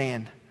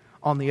understand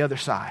on the other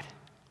side.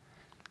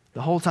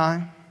 The whole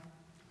time,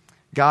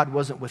 God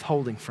wasn't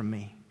withholding from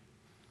me.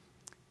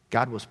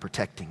 God was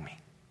protecting me.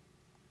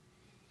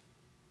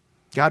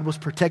 God was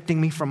protecting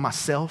me from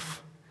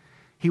myself.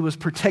 He was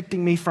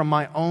protecting me from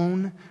my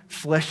own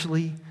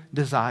fleshly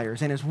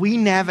desires. And as we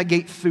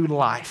navigate through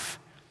life,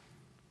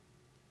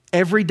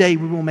 every day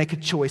we will make a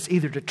choice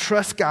either to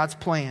trust God's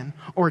plan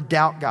or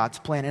doubt God's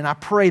plan. And I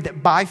pray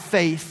that by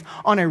faith,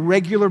 on a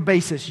regular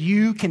basis,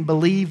 you can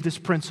believe this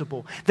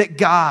principle that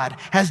God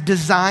has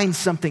designed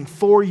something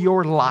for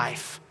your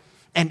life,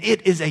 and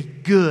it is a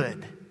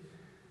good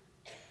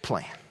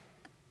plan.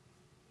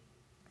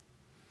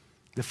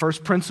 The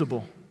first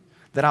principle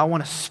that I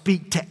want to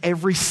speak to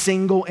every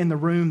single in the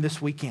room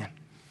this weekend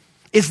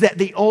is that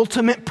the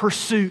ultimate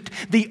pursuit,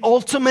 the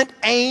ultimate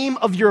aim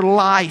of your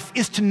life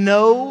is to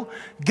know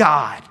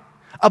God.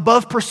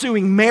 Above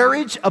pursuing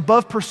marriage,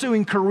 above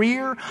pursuing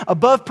career,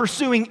 above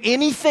pursuing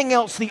anything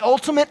else, the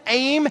ultimate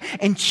aim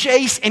and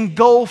chase and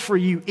goal for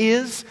you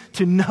is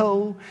to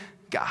know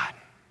God.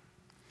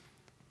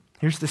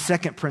 Here's the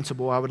second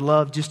principle I would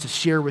love just to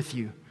share with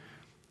you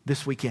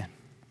this weekend.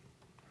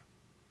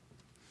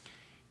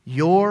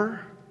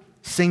 Your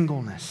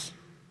singleness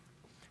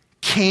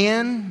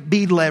can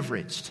be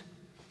leveraged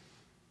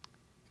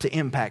to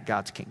impact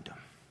God's kingdom.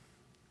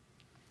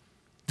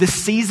 The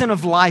season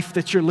of life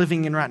that you're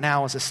living in right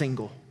now as a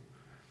single,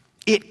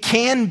 it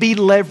can be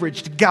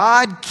leveraged.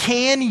 God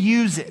can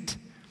use it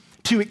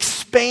to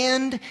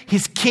expand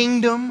His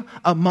kingdom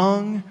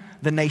among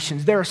the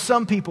nations. There are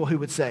some people who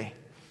would say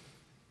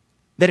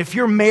that if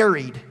you're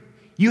married,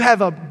 you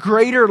have a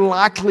greater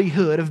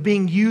likelihood of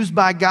being used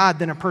by God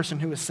than a person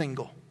who is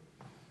single.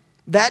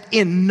 That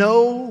in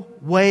no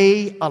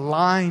way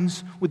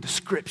aligns with the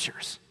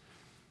scriptures.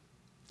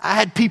 I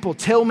had people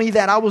tell me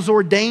that. I was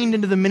ordained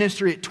into the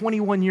ministry at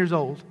 21 years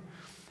old.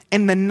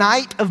 And the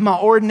night of my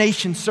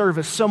ordination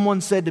service,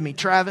 someone said to me,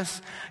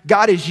 Travis,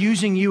 God is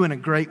using you in a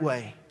great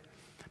way.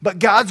 But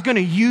God's going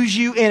to use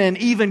you in an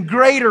even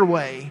greater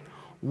way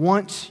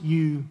once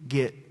you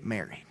get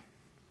married.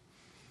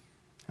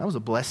 That was a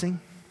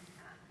blessing.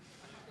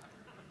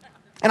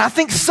 And I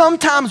think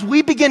sometimes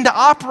we begin to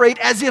operate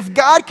as if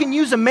God can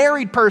use a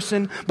married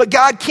person, but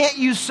God can't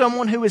use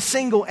someone who is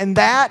single. And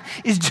that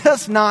is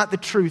just not the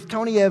truth.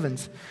 Tony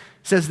Evans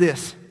says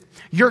this: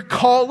 your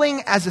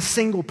calling as a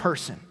single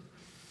person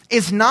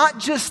is not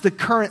just the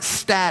current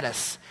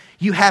status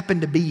you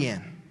happen to be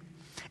in.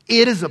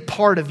 It is a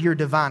part of your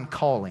divine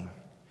calling.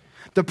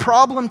 The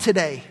problem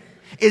today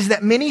is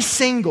that many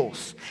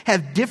singles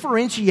have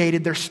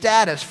differentiated their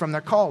status from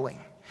their calling.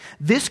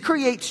 This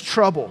creates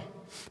trouble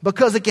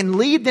because it can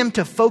lead them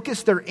to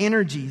focus their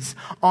energies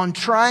on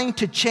trying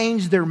to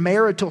change their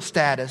marital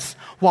status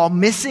while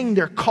missing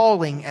their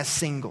calling as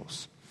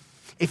singles.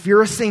 If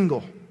you're a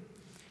single,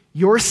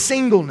 your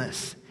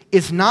singleness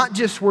is not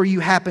just where you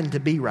happen to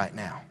be right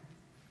now.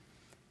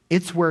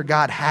 It's where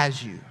God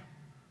has you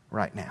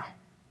right now.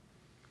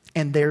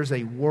 And there's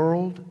a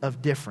world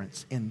of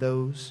difference in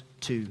those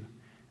two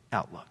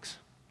outlooks.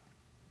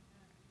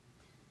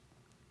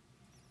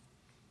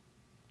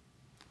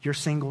 Your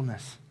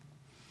singleness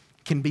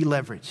can be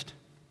leveraged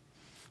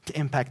to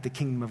impact the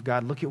kingdom of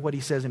God. Look at what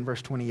he says in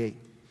verse 28.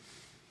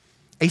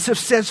 Asaph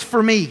says,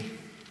 for me,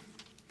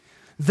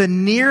 the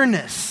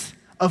nearness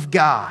of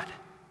God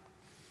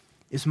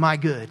is my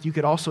good. You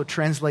could also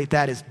translate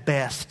that as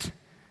best.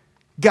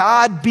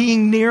 God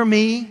being near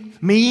me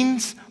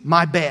means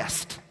my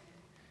best.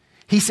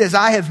 He says,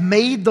 I have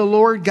made the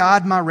Lord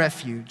God my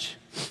refuge,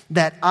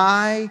 that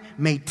I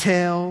may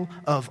tell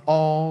of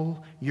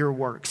all your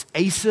works.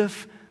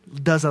 Asaph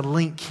does a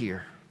link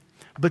here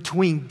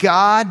between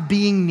God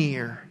being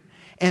near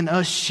and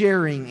us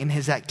sharing in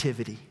his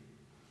activity.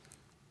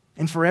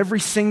 And for every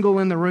single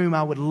in the room,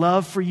 I would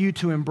love for you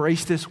to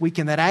embrace this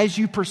weekend that as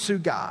you pursue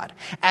God,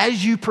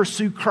 as you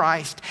pursue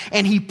Christ,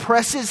 and he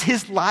presses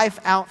his life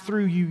out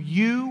through you,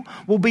 you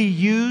will be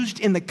used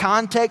in the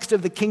context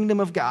of the kingdom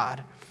of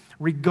God,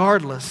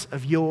 regardless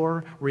of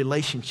your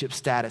relationship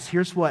status.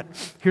 Here's what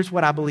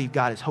I believe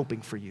God is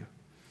hoping for you.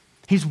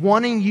 He's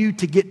wanting you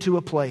to get to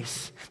a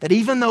place that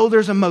even though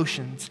there's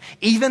emotions,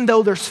 even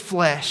though there's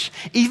flesh,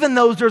 even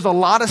though there's a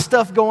lot of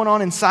stuff going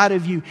on inside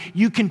of you,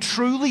 you can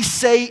truly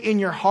say in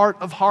your heart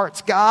of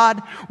hearts,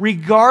 God,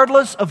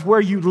 regardless of where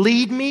you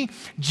lead me,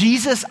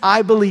 Jesus,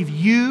 I believe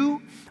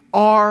you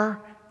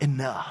are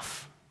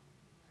enough.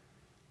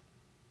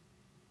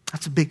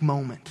 That's a big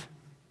moment.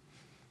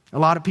 A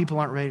lot of people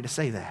aren't ready to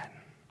say that.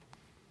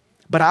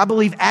 But I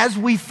believe as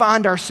we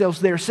find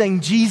ourselves there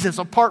saying, Jesus,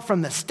 apart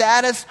from the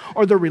status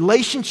or the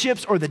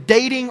relationships or the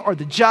dating or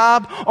the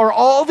job or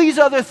all these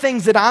other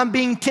things that I'm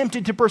being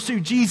tempted to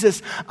pursue,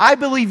 Jesus, I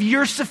believe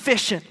you're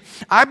sufficient.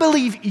 I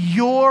believe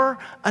you're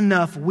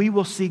enough. We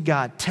will see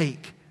God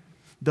take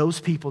those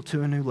people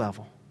to a new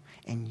level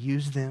and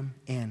use them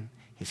in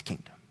his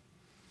kingdom.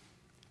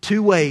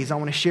 2 ways I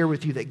want to share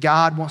with you that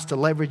God wants to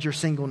leverage your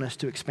singleness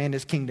to expand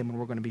his kingdom, and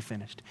we're going to be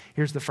finished.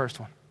 Here's the first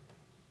one.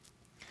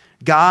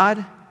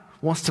 God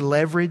wants to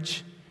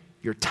leverage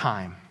your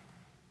time.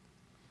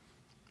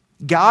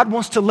 God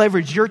wants to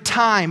leverage your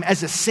time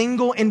as a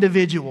single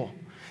individual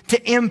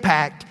to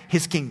impact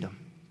his kingdom.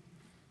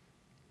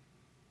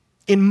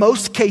 In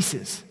most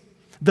cases,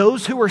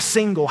 those who are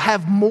single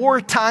have more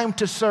time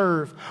to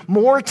serve,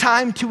 more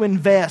time to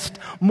invest,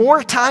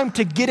 more time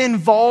to get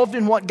involved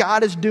in what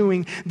God is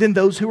doing than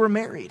those who are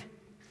married.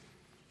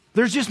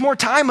 There's just more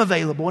time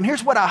available. And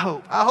here's what I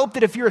hope. I hope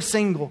that if you're a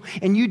single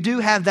and you do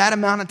have that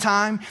amount of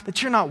time,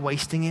 that you're not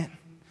wasting it.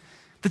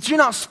 That you're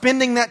not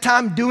spending that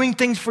time doing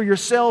things for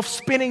yourself,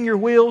 spinning your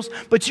wheels,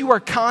 but you are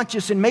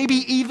conscious and maybe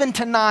even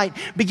tonight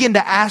begin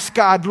to ask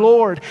God,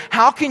 Lord,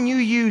 how can you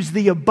use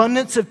the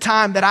abundance of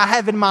time that I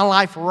have in my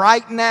life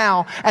right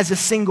now as a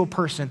single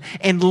person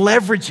and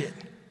leverage it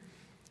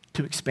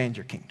to expand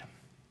your kingdom?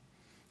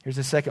 Here's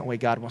the second way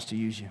God wants to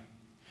use you.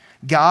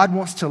 God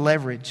wants to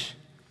leverage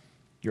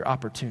your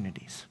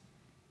opportunities.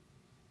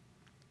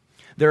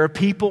 There are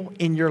people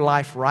in your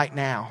life right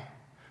now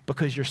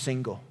because you're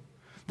single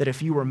that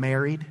if you were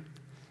married,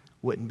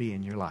 wouldn't be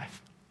in your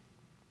life.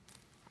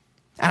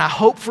 And I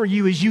hope for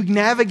you as you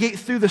navigate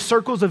through the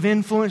circles of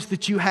influence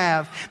that you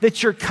have,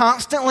 that you're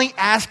constantly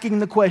asking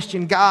the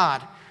question,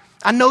 God,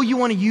 I know you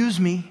want to use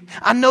me.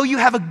 I know you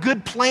have a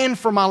good plan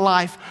for my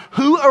life.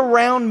 Who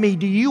around me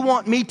do you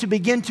want me to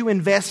begin to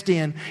invest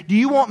in? Do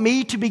you want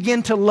me to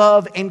begin to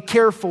love and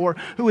care for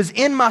who is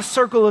in my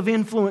circle of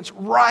influence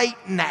right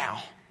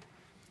now?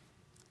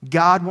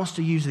 God wants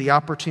to use the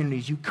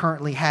opportunities you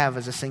currently have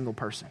as a single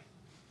person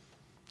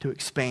to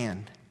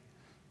expand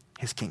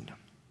his kingdom.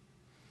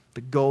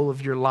 The goal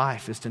of your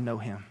life is to know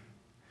him.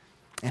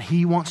 And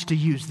he wants to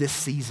use this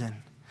season,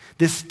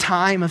 this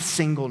time of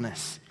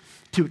singleness,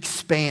 to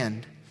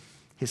expand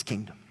his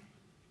kingdom.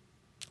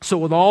 So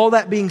with all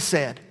that being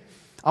said,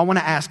 I want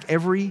to ask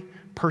every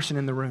person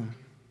in the room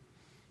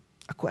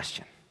a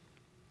question.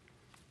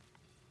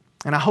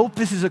 And I hope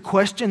this is a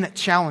question that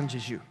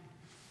challenges you.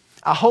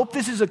 I hope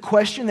this is a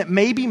question that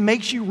maybe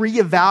makes you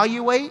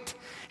reevaluate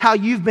how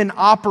you've been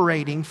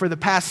operating for the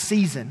past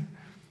season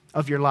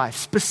of your life.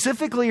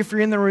 Specifically, if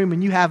you're in the room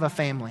and you have a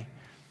family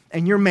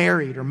and you're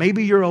married or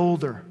maybe you're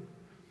older,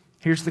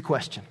 here's the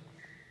question.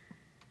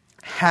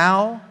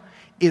 How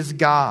is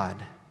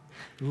God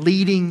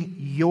leading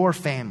your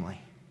family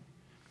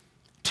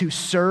to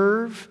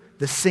serve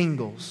the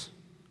singles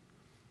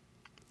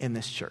in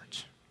this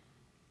church?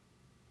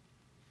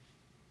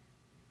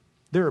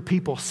 There are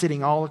people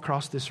sitting all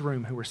across this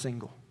room who are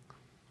single.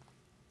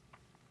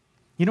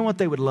 You know what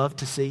they would love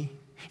to see?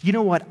 You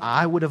know what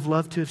I would have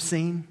loved to have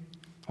seen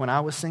when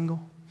I was single?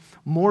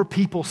 More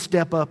people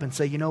step up and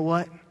say, you know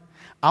what?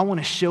 I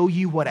want to show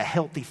you what a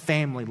healthy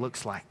family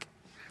looks like.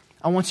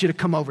 I want you to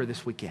come over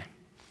this weekend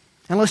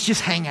and let's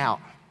just hang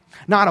out.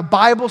 Not a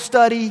Bible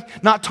study,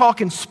 not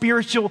talking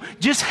spiritual,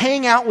 just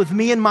hang out with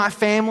me and my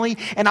family,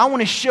 and I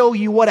want to show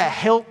you what a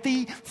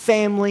healthy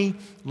family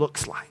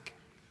looks like.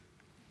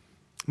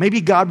 Maybe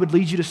God would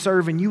lead you to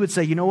serve and you would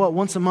say, you know what,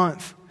 once a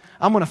month,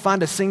 I'm going to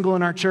find a single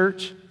in our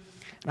church,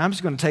 and I'm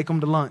just going to take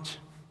them to lunch.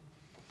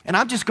 And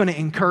I'm just going to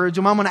encourage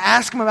them. I'm going to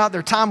ask them about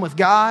their time with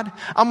God.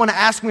 I'm going to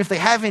ask them if they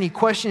have any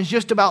questions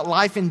just about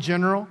life in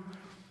general.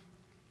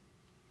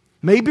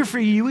 Maybe for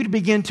you, you would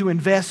begin to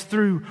invest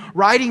through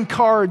writing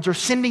cards or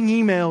sending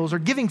emails or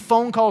giving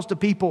phone calls to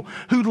people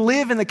who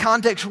live in the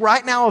context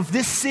right now of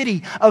this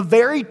city, a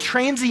very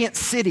transient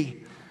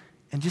city,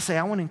 and just say,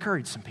 I want to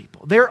encourage some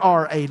people. There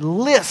are a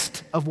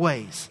list of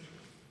ways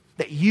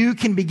that you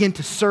can begin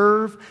to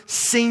serve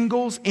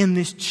singles in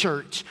this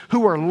church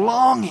who are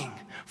longing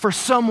for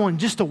someone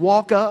just to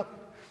walk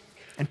up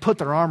and put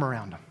their arm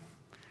around them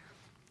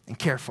and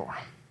care for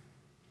them.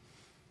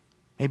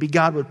 Maybe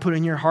God would put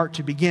in your heart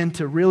to begin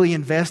to really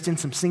invest in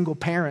some single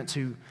parents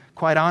who,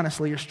 quite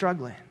honestly, are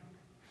struggling.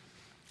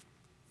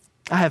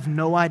 I have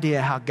no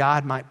idea how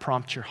God might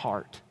prompt your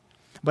heart,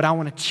 but I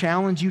want to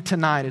challenge you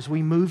tonight as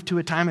we move to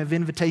a time of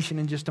invitation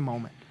in just a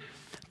moment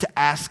to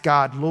ask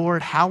God,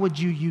 Lord, how would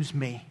you use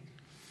me?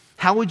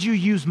 How would you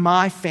use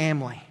my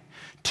family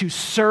to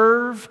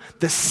serve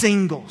the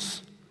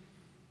singles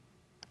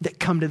that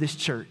come to this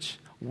church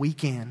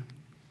week in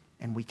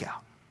and week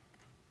out?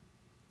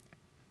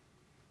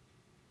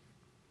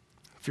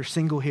 If you're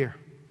single here,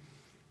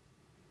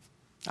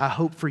 I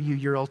hope for you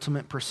your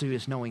ultimate pursuit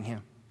is knowing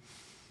him.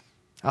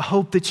 I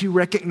hope that you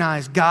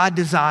recognize God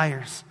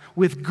desires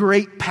with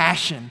great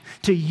passion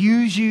to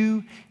use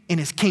you in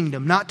his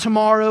kingdom. Not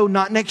tomorrow,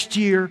 not next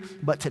year,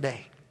 but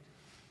today.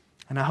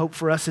 And I hope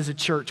for us as a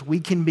church, we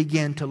can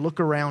begin to look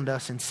around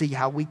us and see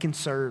how we can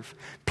serve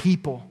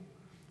people,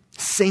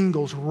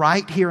 singles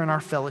right here in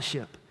our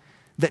fellowship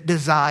that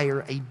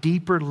desire a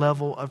deeper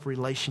level of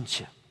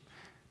relationship,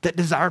 that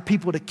desire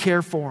people to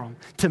care for them,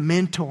 to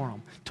mentor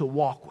them, to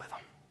walk with them.